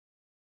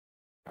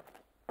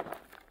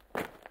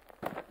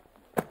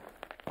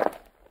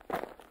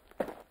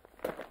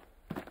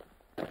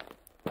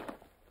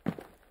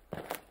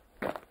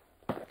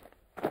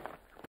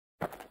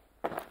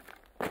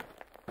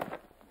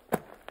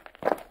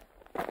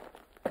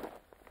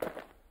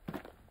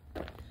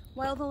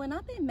While the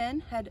Lenape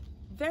men had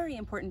very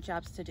important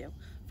jobs to do,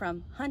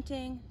 from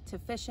hunting to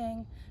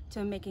fishing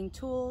to making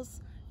tools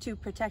to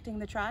protecting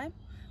the tribe,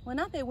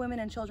 Lenape women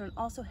and children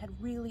also had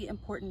really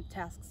important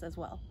tasks as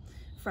well,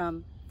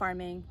 from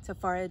farming to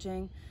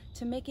foraging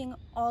to making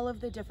all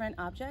of the different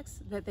objects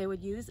that they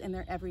would use in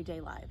their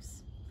everyday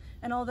lives.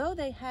 And although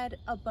they had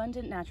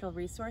abundant natural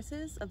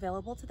resources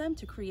available to them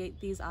to create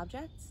these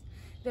objects,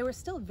 they were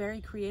still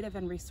very creative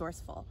and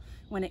resourceful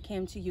when it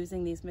came to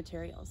using these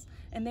materials.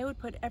 And they would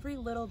put every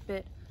little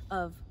bit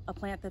of a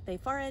plant that they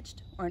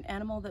foraged or an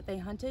animal that they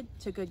hunted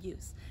to good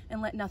use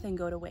and let nothing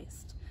go to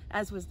waste,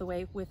 as was the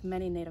way with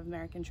many Native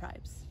American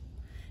tribes.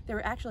 They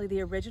were actually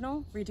the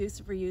original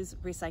reduce, reuse,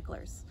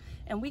 recyclers.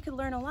 And we could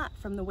learn a lot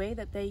from the way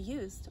that they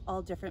used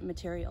all different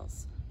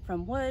materials,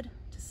 from wood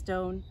to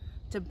stone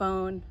to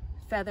bone,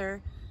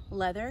 feather,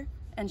 leather,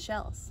 and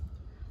shells.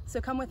 So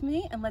come with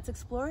me and let's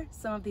explore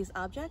some of these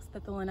objects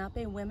that the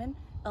Lenape women,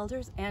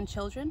 elders, and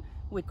children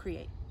would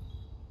create.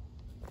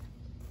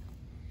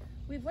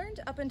 We've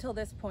learned up until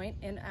this point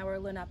in our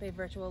Lenape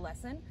virtual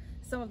lesson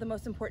some of the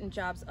most important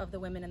jobs of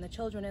the women and the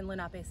children in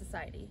Lenape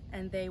society,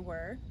 and they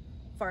were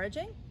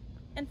foraging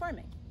and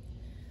farming.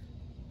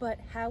 But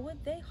how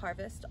would they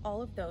harvest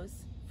all of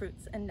those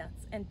fruits and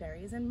nuts and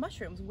berries and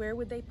mushrooms? Where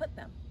would they put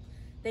them?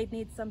 They'd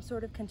need some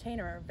sort of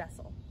container or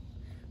vessel.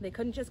 They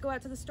couldn't just go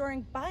out to the store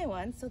and buy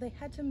one, so they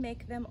had to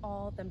make them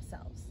all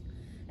themselves.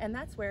 And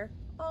that's where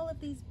all of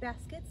these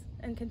baskets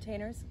and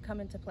containers come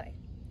into play.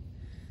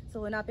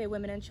 So Lenape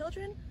women and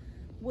children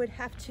would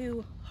have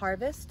to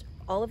harvest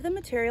all of the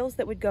materials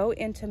that would go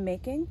into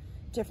making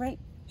different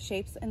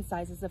shapes and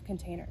sizes of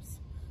containers.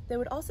 They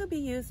would also be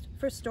used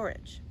for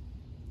storage.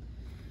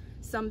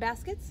 Some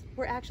baskets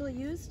were actually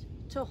used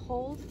to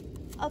hold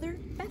other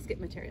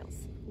basket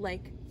materials,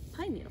 like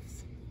pine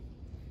needles.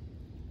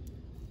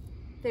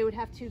 They would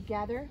have to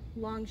gather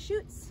long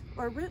shoots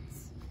or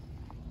roots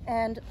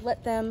and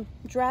let them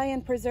dry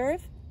and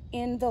preserve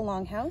in the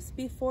longhouse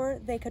before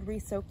they could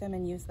re-soak them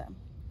and use them.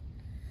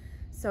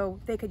 So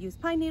they could use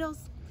pine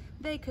needles,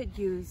 they could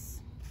use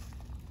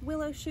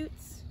willow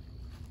shoots,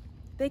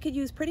 they could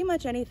use pretty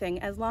much anything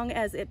as long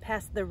as it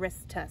passed the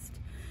wrist test,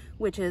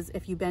 which is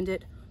if you bend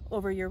it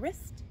over your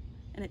wrist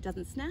and it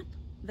doesn't snap,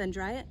 then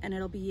dry it and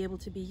it'll be able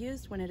to be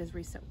used when it is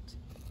re-soaked.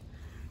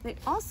 They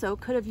also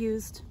could have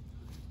used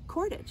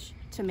cordage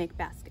to make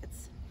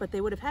baskets, but they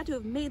would have had to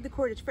have made the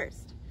cordage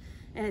first.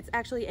 And it's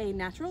actually a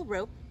natural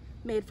rope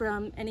made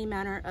from any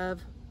manner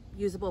of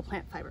usable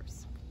plant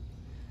fibers.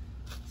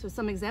 So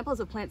some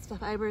examples of plant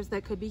fibers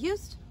that could be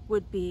used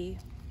would be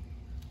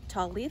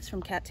tall leaves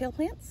from cattail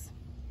plants.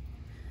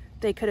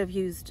 They could have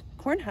used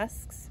corn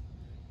husks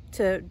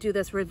to do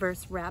this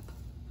reverse wrap.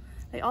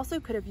 They also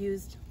could have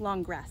used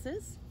long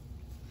grasses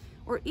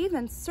or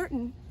even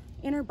certain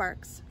inner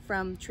barks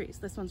from trees.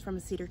 This one's from a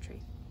cedar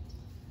tree.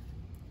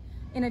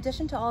 In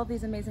addition to all of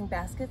these amazing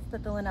baskets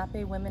that the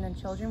Lenape women and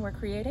children were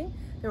creating,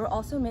 they were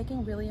also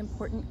making really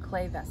important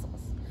clay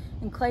vessels.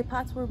 And clay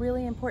pots were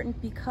really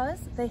important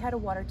because they had a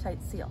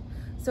watertight seal.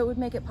 So it would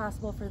make it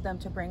possible for them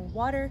to bring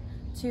water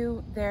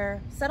to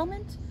their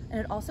settlement, and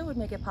it also would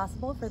make it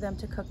possible for them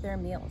to cook their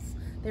meals.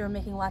 They were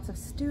making lots of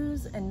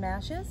stews and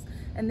mashes,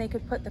 and they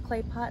could put the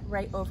clay pot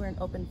right over an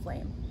open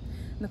flame.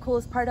 And the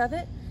coolest part of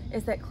it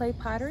is that clay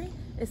pottery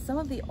is some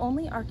of the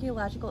only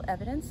archaeological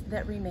evidence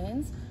that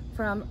remains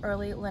from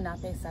early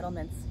Lenape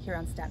settlements here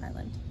on Staten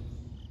Island.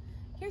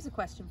 Here's a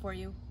question for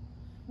you.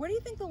 Where do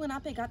you think the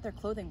Lenape got their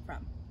clothing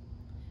from?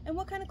 And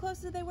what kind of clothes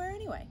did they wear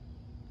anyway?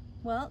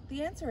 Well,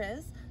 the answer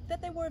is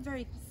that they wore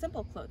very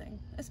simple clothing,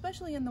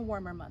 especially in the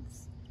warmer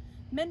months.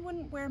 Men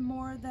wouldn't wear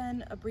more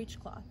than a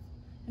breechcloth,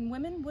 and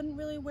women wouldn't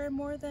really wear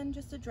more than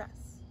just a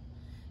dress.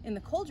 In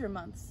the colder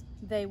months,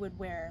 they would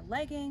wear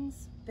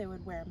leggings, they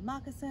would wear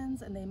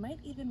moccasins, and they might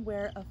even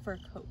wear a fur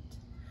coat.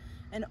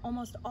 And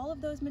almost all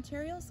of those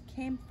materials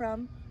came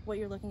from what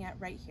you're looking at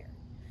right here.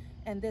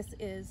 And this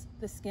is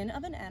the skin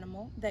of an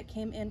animal that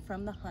came in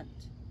from the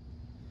hunt.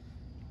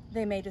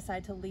 They may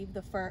decide to leave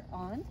the fur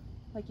on,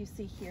 like you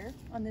see here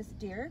on this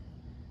deer,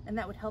 and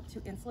that would help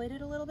to insulate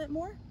it a little bit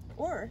more.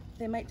 Or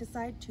they might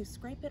decide to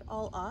scrape it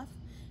all off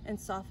and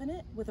soften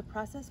it with a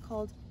process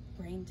called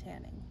brain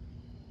tanning.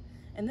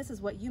 And this is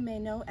what you may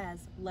know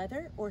as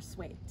leather or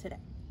suede today.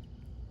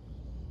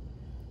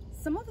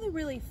 Some of the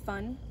really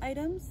fun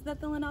items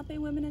that the Lenape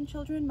women and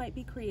children might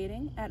be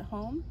creating at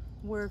home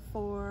were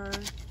for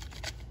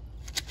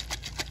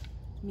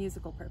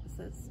musical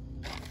purposes.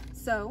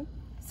 So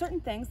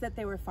certain things that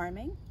they were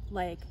farming,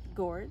 like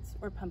gourds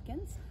or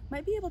pumpkins,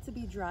 might be able to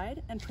be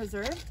dried and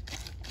preserved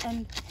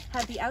and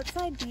have the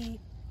outside be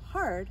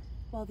hard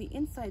while the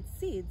inside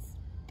seeds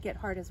get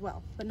hard as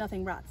well, but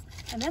nothing rots.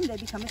 And then they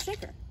become a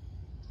shaker.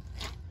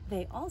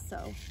 They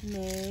also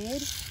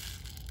made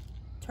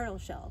turtle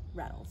shell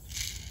rattles.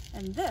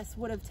 And this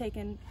would have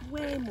taken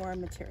way more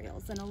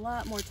materials and a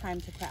lot more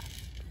time to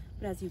craft.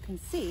 But as you can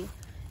see,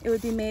 it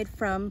would be made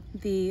from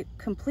the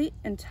complete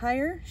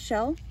entire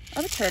shell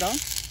of a turtle.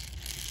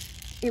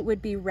 It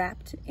would be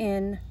wrapped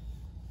in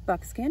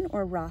buckskin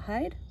or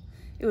rawhide.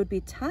 It would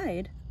be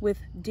tied with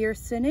deer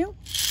sinew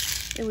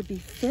it would be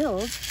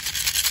filled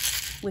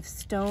with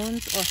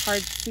stones or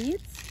hard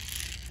seeds,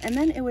 and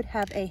then it would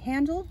have a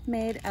handle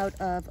made out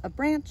of a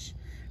branch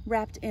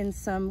wrapped in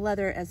some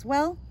leather as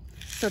well,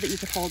 so that you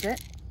could hold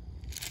it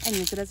and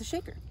use it as a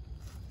shaker.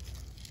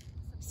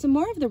 Some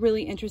more of the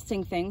really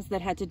interesting things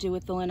that had to do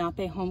with the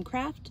Lenape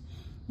homecraft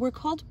were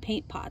called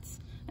paint pots,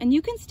 and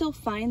you can still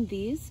find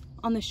these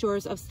on the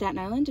shores of Staten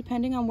Island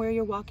depending on where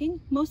you're walking,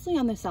 mostly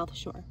on the South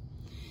Shore.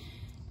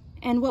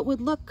 And what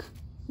would look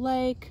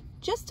like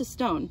just a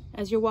stone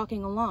as you're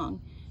walking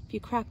along, if you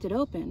cracked it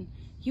open,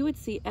 you would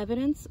see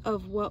evidence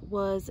of what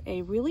was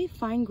a really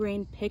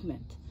fine-grained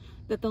pigment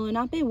that the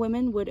Lenape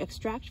women would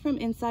extract from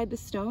inside the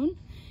stone,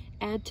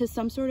 add to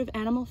some sort of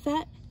animal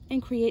fat,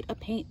 and create a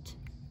paint.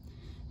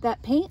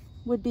 That paint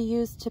would be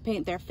used to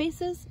paint their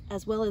faces,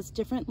 as well as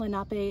different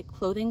Lenape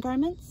clothing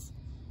garments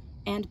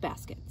and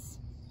baskets.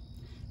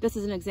 This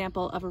is an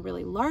example of a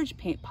really large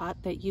paint pot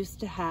that used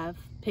to have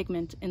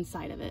pigment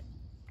inside of it.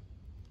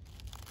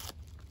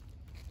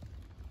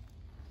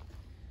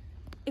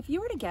 If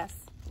you were to guess,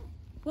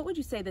 what would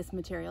you say this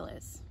material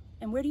is?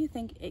 And where do you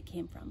think it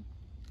came from?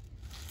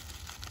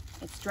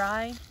 It's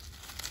dry,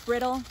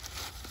 brittle,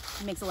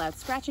 it makes a loud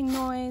scratching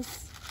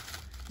noise.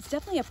 It's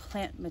definitely a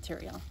plant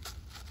material.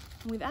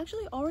 And we've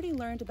actually already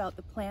learned about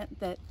the plant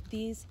that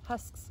these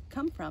husks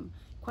come from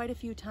quite a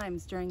few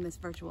times during this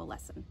virtual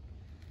lesson.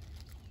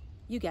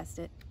 You guessed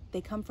it, they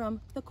come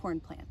from the corn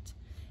plant.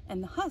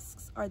 And the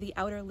husks are the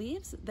outer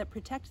leaves that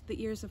protect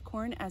the ears of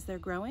corn as they're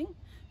growing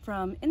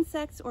from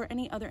insects or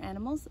any other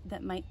animals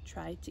that might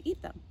try to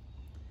eat them.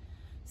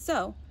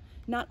 So,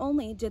 not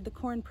only did the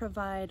corn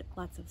provide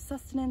lots of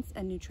sustenance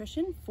and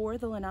nutrition for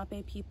the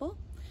Lenape people,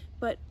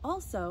 but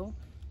also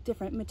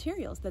different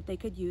materials that they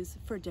could use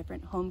for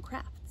different home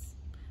crafts.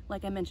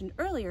 Like I mentioned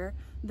earlier,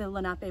 the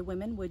Lenape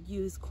women would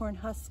use corn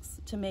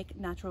husks to make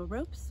natural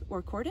ropes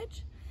or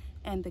cordage,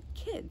 and the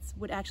kids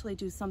would actually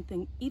do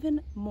something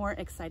even more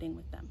exciting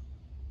with them.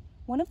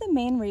 One of the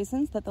main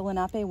reasons that the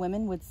Lenape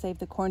women would save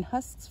the corn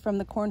husks from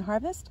the corn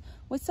harvest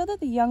was so that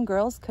the young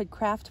girls could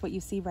craft what you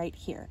see right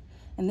here.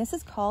 And this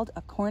is called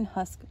a corn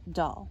husk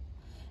doll.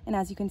 And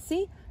as you can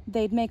see,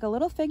 they'd make a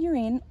little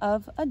figurine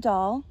of a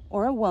doll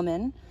or a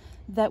woman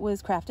that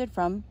was crafted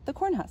from the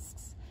corn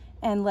husks.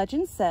 And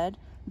legend said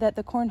that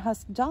the corn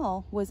husk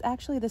doll was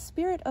actually the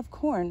spirit of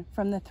corn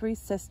from the Three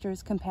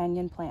Sisters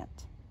companion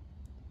plant.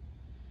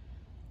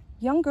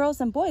 Young girls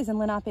and boys in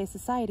Lenape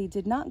society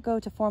did not go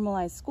to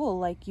formalized school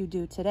like you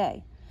do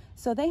today.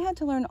 So they had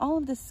to learn all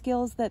of the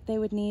skills that they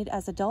would need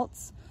as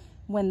adults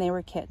when they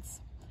were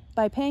kids,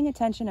 by paying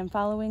attention and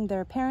following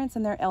their parents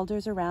and their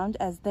elders around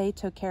as they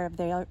took care of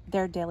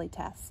their daily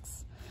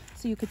tasks.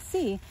 So you could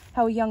see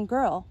how a young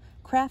girl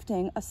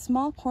crafting a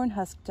small corn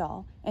husk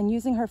doll and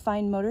using her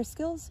fine motor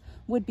skills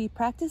would be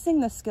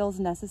practicing the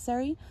skills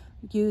necessary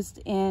used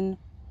in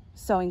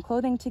sewing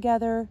clothing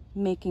together,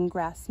 making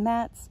grass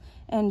mats,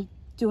 and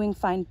doing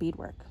fine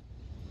beadwork.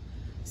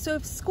 So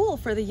if school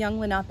for the young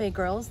Lenape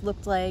girls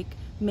looked like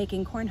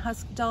making corn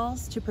husk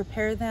dolls to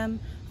prepare them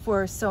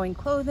for sewing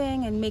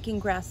clothing and making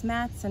grass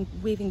mats and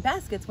weaving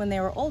baskets when they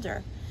were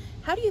older,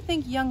 how do you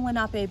think young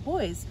Lenape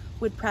boys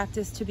would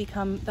practice to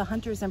become the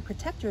hunters and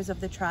protectors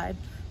of the tribe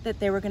that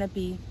they were going to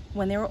be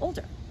when they were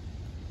older?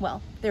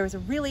 Well, there was a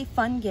really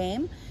fun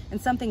game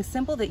and something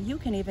simple that you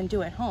can even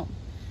do at home,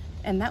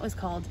 and that was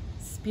called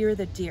Spear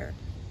the Deer.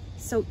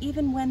 So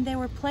even when they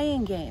were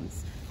playing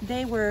games,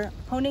 they were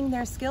honing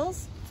their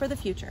skills for the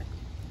future.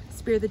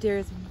 Spear the Deer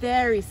is a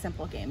very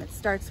simple game. It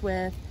starts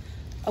with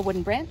a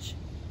wooden branch,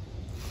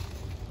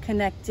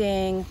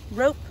 connecting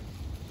rope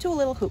to a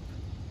little hoop,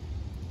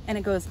 and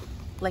it goes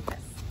like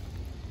this.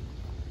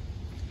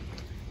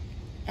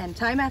 And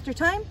time after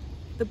time,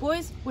 the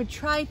boys would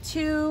try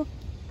to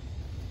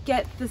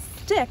get the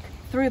stick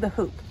through the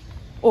hoop,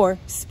 or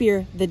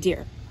spear the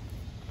deer.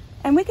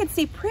 And we could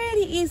see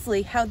pretty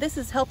easily how this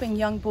is helping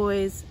young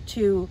boys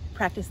to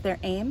practice their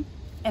aim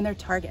and their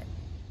target.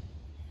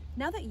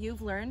 Now that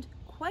you've learned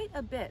quite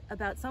a bit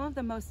about some of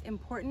the most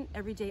important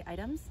everyday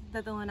items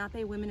that the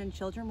Lenape women and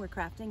children were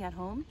crafting at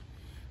home,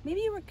 maybe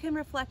you can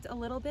reflect a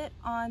little bit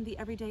on the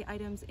everyday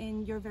items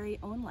in your very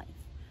own life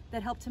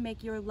that help to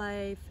make your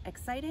life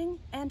exciting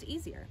and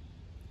easier.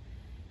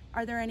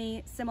 Are there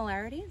any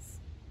similarities?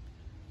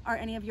 Are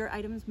any of your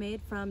items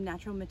made from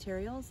natural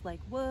materials like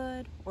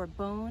wood or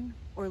bone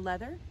or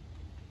leather?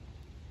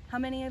 How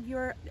many of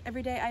your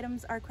everyday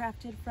items are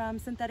crafted from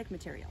synthetic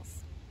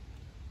materials?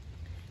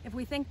 If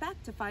we think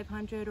back to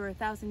 500 or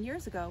 1,000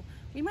 years ago,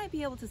 we might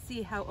be able to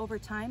see how over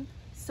time,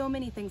 so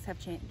many things have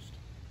changed.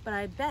 But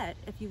I bet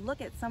if you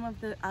look at some of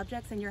the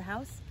objects in your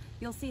house,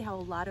 you'll see how a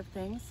lot of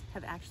things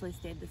have actually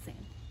stayed the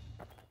same.